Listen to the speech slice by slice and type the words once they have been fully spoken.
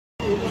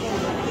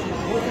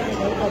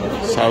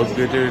South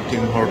গেটের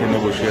team হর্টনে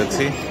বসে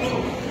আছি।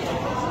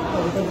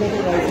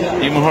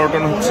 টিম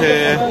হর্টন হচ্ছে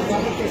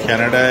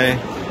কানাডায়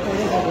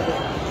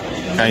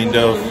কাইন্ড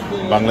অফ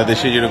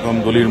বাংলাদেশে যেরকম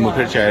গলির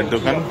মুখের চায়ের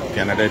দোকান,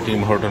 কানাডায়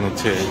টিম হর্টন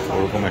হচ্ছে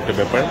ওরকম একটা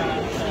ব্যাপার।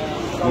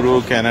 পুরো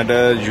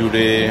কানাডা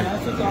জুড়ে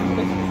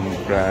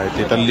প্রায়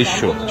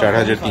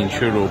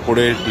 4300-4300-এর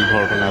ওপরে টিম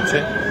হর্টন আছে।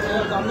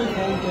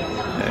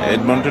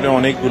 এডমন্টনে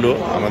অনেকগুলো,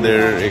 আমাদের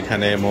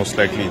এখানে মোস্ট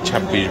লাইকলি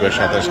 26 বা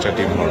 27টা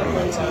টিম হর্টন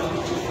আছে।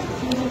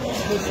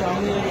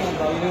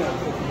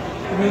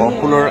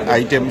 পপুলার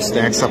আইটেম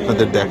স্ন্যাক্স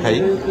আপনাদের দেখাই।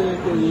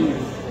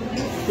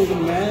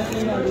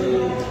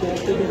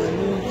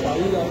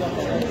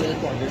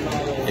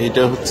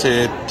 এটা হচ্ছে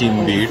টিম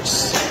বিটস,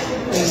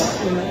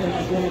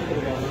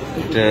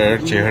 এটার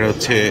চেহারা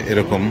হচ্ছে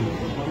এরকম।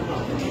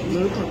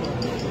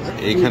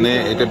 এখানে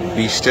এটা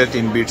 20টা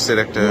টিম বিটস এর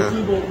একটা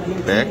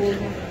প্যাক।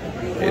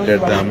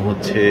 এটার দাম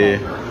হচ্ছে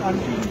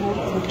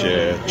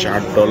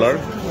 $4,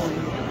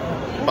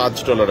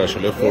 $5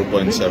 আসলে,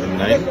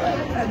 4.79।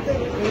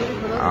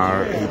 আর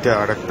এটা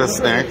আর একটা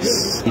স্ন্যাক্স,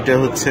 এটা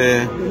হচ্ছে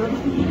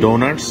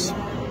ডোনাটস।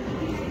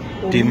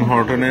 টিম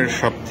হর্টনের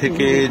সব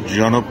থেকে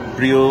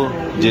জনপ্রিয়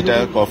যেটা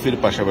কফির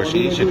পাশাপাশি,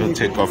 সেটা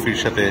হচ্ছে কফির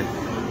সাথে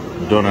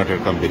ডোনাটের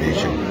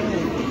কম্বিনেশন।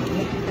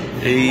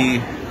 এই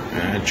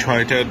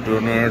 6টা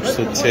ডোনাটস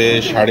হচ্ছে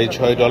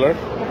 $6.50।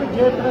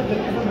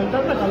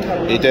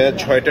 এটা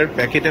 6টার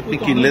প্যাকেট আপনি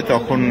কিনলে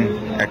তখন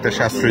একটা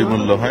সাশ্রয়ী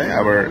মূল্য হয়,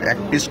 আবার 1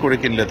 পিস করে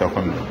কিনলে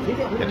তখন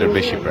এটার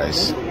বেশি প্রাইস।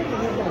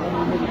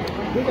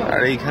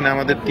 আর এইখানে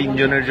আমাদের 3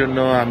 জনের জন্য,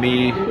 আমি,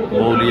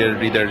 মৌলি আর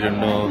হৃদার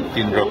জন্য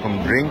 3 রকম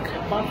ড্রিঙ্ক।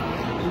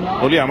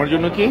 মৌলি, আমার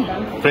জন্য কি?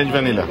 French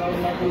vanilla.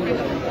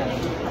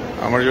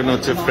 আমার জন্য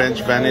হচ্ছে ফ্রেঞ্চ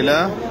ভ্যানিলা,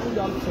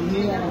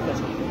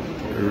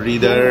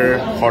 হৃদার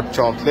হট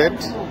চকলেট,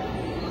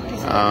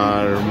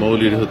 আর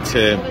মৌলির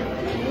হচ্ছে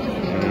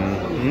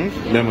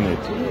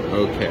লেমনেড।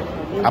 ওকে,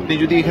 আপনি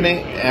যদি এখানে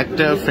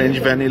একটা ফ্রেঞ্চ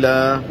ভ্যানিলা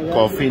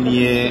কফি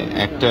নিয়ে,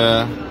 একটা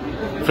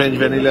French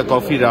vanilla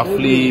coffee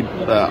রাফলি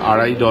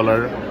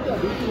 $2.50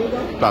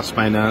 plus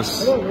minus,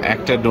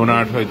 একটা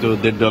ডোনাট হয়তো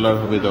 $1.50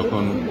 হবে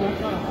তখন,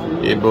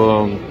 এবং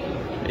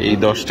এই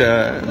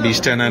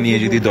 10টা-20টা না নিয়ে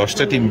যদি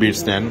 10টা টিম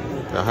বিটস নেন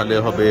তাহলে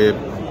হবে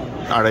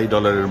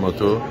 $2.50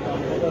 মতো।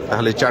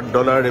 তাহলে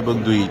 $4 এবং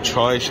 2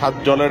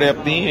 $6-7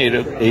 আপনি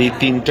এই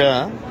 3টা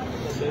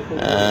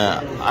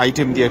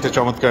আইটেম দিয়ে একটা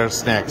চমৎকার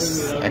স্ন্যাক্স,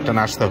 একটা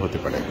নাস্তা হতে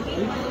পারে।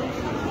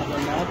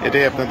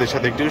 এটাই আপনাদের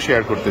সাথে একটু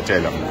শেয়ার করতে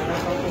চাইলাম।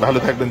 ভালো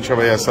থাকবেন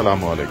সবাই,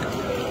 আসসালামু আলাইকুম।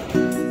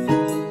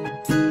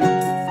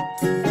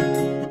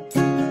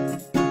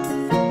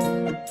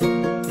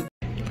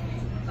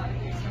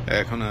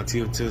 এখন আছি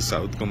হচ্ছে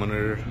সাউথ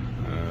কমনের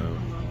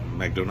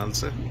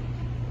ম্যাকডোনাল্ডসে।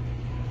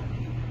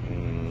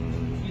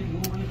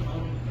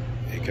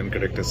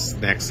 এখানকার একটা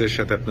স্ন্যাক্সের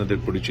সাথে আপনাদের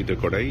পরিচিত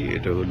করাই।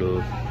 এটা হলো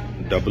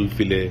ডাবল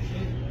ফিলে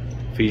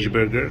ফিশ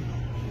বার্গার।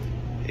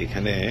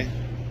 এখানে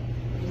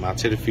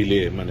মাছের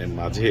ফিলে, মানে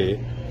মাঝে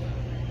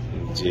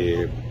যে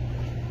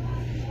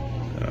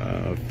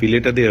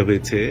ফিলেটা দেওয়া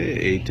হয়েছে,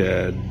 এইটা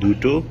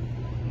 2টো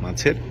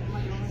মাছের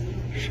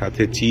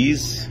সাথে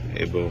চিজ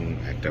এবং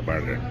একটা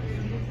বার্গার।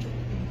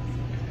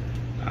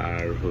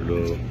 আর হলো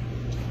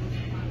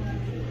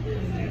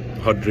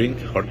হট ড্রিঙ্ক,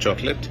 হট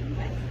চকলেট।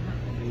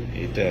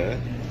 এটা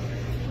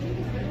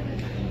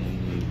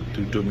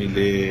 2টো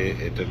মিলে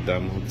এটার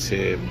দাম হচ্ছে,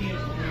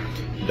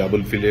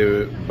 ডাবল ফিলে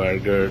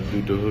বার্গার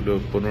 2টো হলো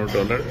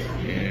 $15,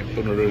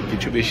 15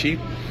 কিছু বেশি,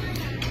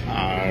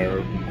 আর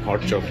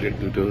হট চকলেট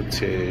 2টো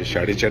হচ্ছে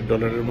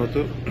 $4.50 মতো,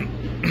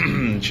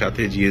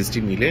 সাথে জিএসটি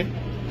মিলে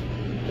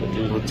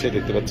হচ্ছে,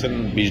 দেখতে পাচ্ছেন,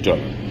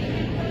 $20।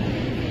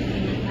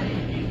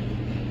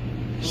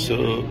 সো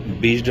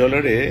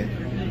 $20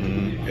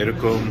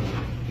 এরকম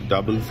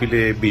ডাবল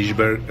ফিলে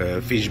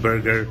ফিশ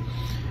বার্গার,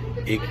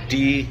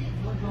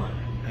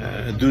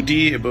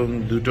 2টি এবং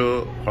 2টো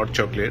হট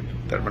চকলেট,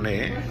 তার মানে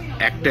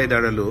একটাই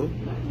দাঁড়ালো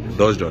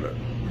 $10।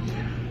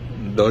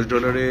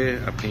 $10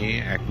 আপনি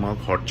 1 মগ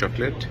হট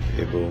চকলেট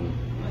এবং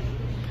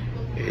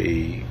এই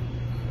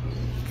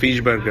ফিশ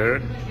বার্গার,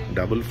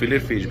 ডাবল ফিলে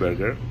ফিশ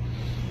বার্গার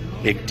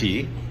একটি,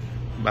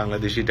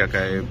 বাংলাদেশি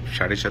টাকায়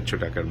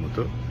 $750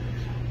 মতো।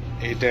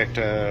 এটা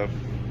একটা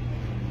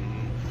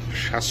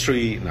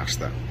সাশ্রয়ী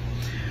নাস্তা।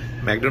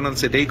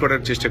 ম্যাকডোনাল্ডস এটাই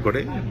করার চেষ্টা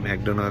করে।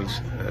 ম্যাকডোনাল্ডস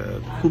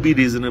খুবই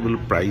রিজনেবল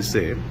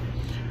প্রাইসে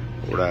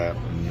ওরা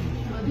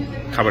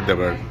খাবার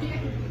দাবার,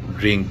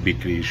 ড্রিঙ্ক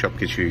বিক্রি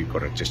সবকিছুই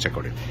করার চেষ্টা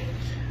করে।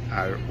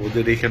 আর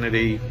ওদের এখানের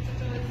এই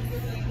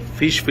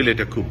ফিশ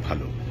ফিলেটা খুব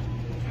ভালো।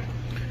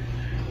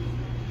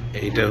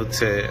 এইটা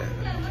হচ্ছে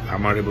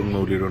আমার এবং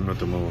মৌলির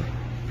অন্যতম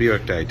প্রিয়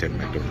একটা আইটেম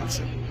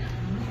ম্যাকডোনাল্ডসে।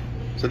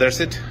 সো দ্যাটস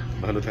ইট,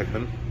 ভালো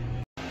থাকবেন।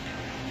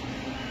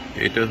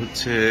 এটা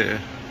হচ্ছে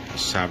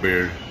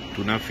সাবের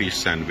টুনা ফিশ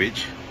স্যান্ডউইচ।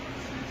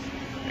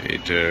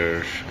 এটার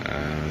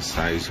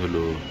সাইজ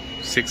হলো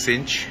 6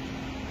 ইঞ্চ।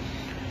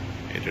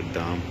 এটার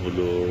দাম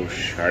হলো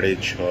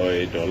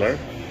 $6.50।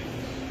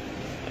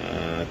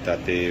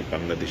 তাতে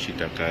বাংলাদেশি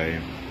টাকায়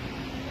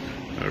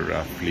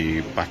রাফলি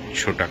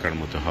 500 টাকার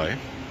মতো হয়।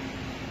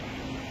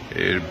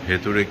 এর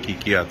ভেতরে কি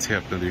কি আছে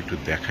আপনাদের একটু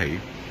দেখাই।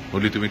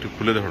 বলি তুমি একটু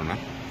খুলে ধরো না।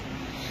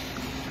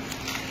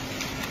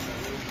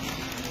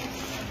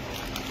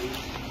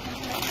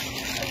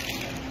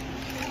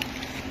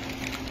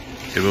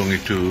 এবং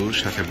একটু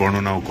সাথে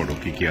বর্ণনাও করো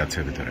কি কি আছে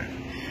ভিতরে।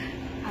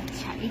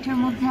 আচ্ছা, এটার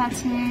মধ্যে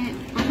আছে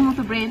প্রথমত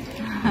ব্রেড,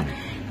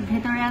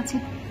 ভেতরে আছে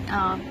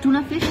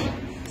tuna fish,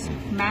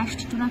 mashed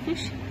tuna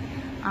fish,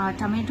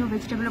 tomato,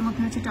 ভেজিটেবলের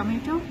মধ্যে আছে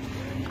tomato,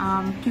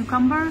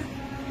 cucumber,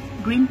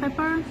 green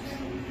paper,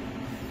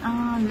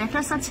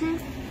 let us আছে,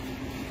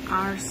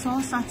 আর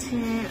সস আছে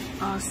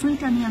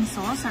sweet onion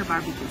sauce R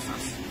barbecue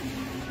sauce.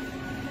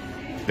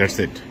 That's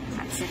it.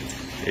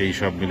 এই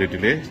সব মিলে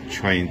টিলে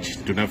 6 inch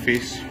tuna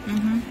fish,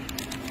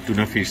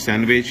 tuna fish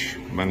sandwich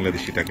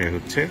Bangladeshi টাকায়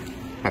হচ্ছে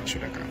 500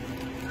 টাকা।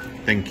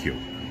 Thank you.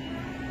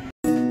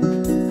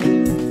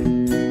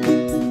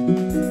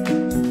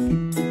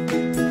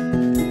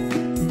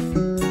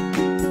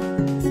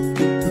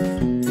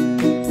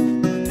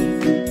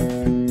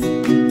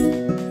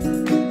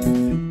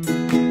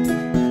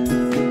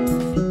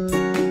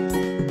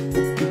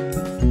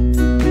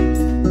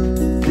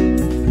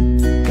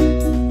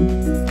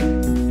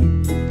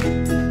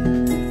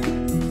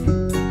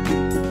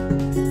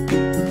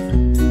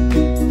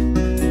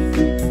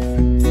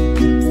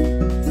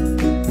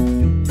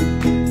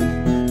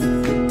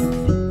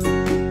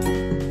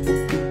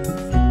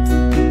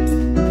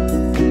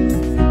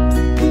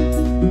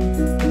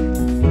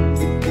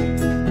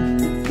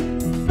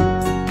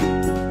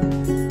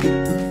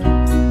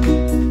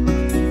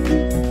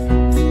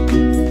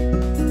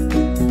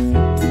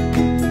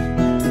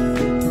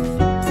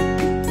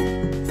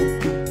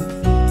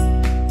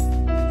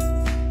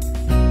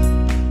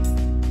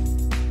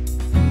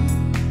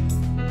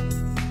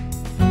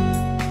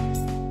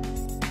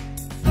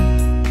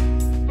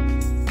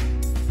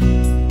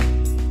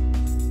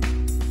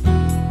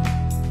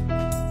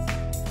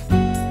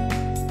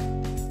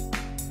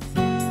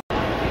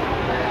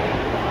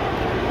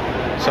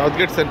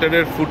 সাউথগেট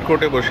সেন্টারের ফুড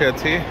কোর্টে বসে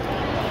আছি।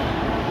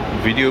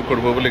 ভিডিও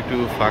করব বলে একটু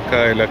ফাঁকা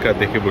এলাকা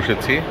দেখে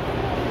বসেছি।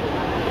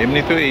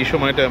 এমনিতেও এই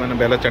সময়টা মানে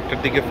বেলা 4টার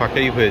দিকে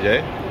ফাঁকাই হয়ে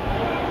যায়।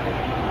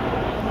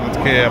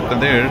 আজকে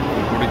আপনাদের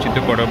পরিচিত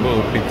করাবো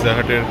পিৎজা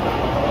হাটের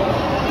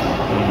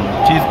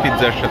চিজ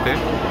পিৎজার সাথে।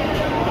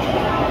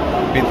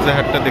 পিৎজা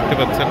হাটটা দেখতে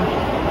পাচ্ছেন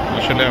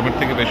আসলে আমার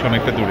থেকে বেশ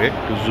অনেকটা দূরে,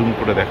 একটু জুম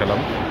করে দেখালাম।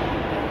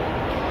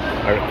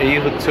 আর এই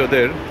হচ্ছে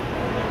ওদের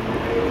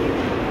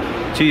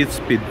চিজ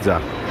পিৎজা।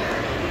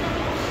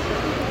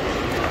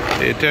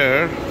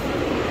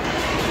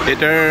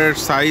 এটার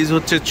সাইজ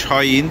হচ্ছে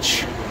 6 ইঞ্চ।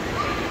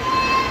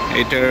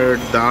 এটার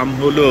দাম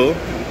হলো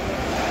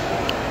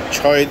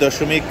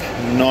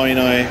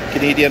 6.99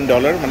 কানাডিয়ান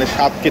ডলার, মানে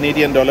 7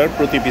 কানাডিয়ান ডলার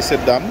প্রতি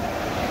পিসের দাম।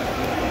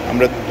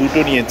 আমরা দুটো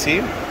নিয়েছি।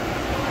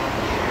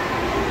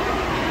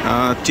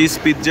 চিজ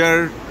পিৎজার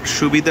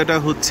সুবিধাটা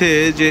হচ্ছে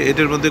যে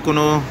এটার মধ্যে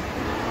কোনো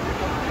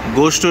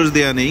গোশট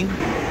দেওয়া নেই।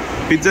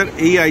 পিৎজার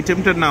এই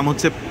আইটেমটার নাম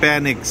হচ্ছে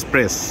প্যান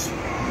এক্সপ্রেস।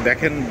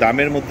 দেখেন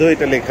দামের মধ্যেও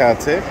এটা লেখা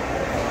আছে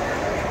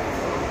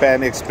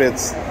প্যান এক্সপ্রেস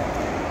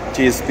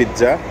চিজ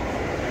পিৎজা।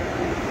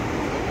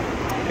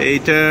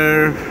 এইটার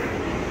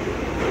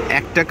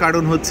একটা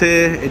কারণ হচ্ছে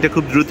এটা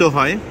খুব দ্রুত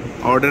হয়,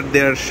 অর্ডার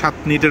দেওয়ার 7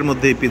 মিনিটের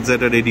মধ্যে এই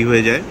পিৎজাটা রেডি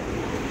হয়ে যায়।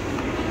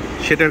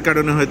 সেটার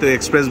কারণে হয়তো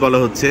এক্সপ্রেস বলা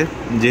হচ্ছে,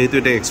 যেহেতু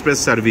এটা এক্সপ্রেস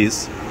সার্ভিস।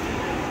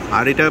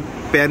 আর এটা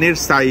প্যানের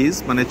সাইজ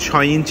মানে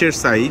 6 ইঞ্চের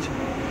সাইজ,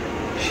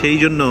 সেই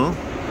জন্য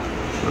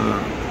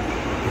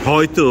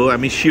হয়তো,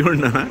 আমি শিওর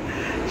না,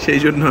 সেই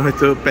জন্য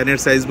হয়তো প্যানের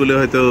সাইজ বলে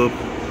হয়তো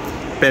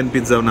প্যান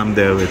পিৎজাও নাম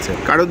দেওয়া হয়েছে।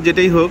 কারণ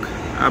যেটাই হোক,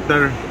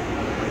 আপনার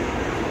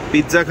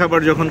পিৎজা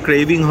খাবার যখন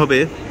ক্রেভিং হবে,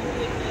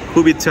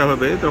 খুব ইচ্ছা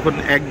হবে, তখন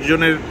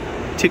একজনের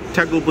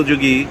ঠিকঠাক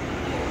উপযোগী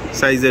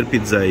সাইজের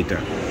পিৎজা এটা।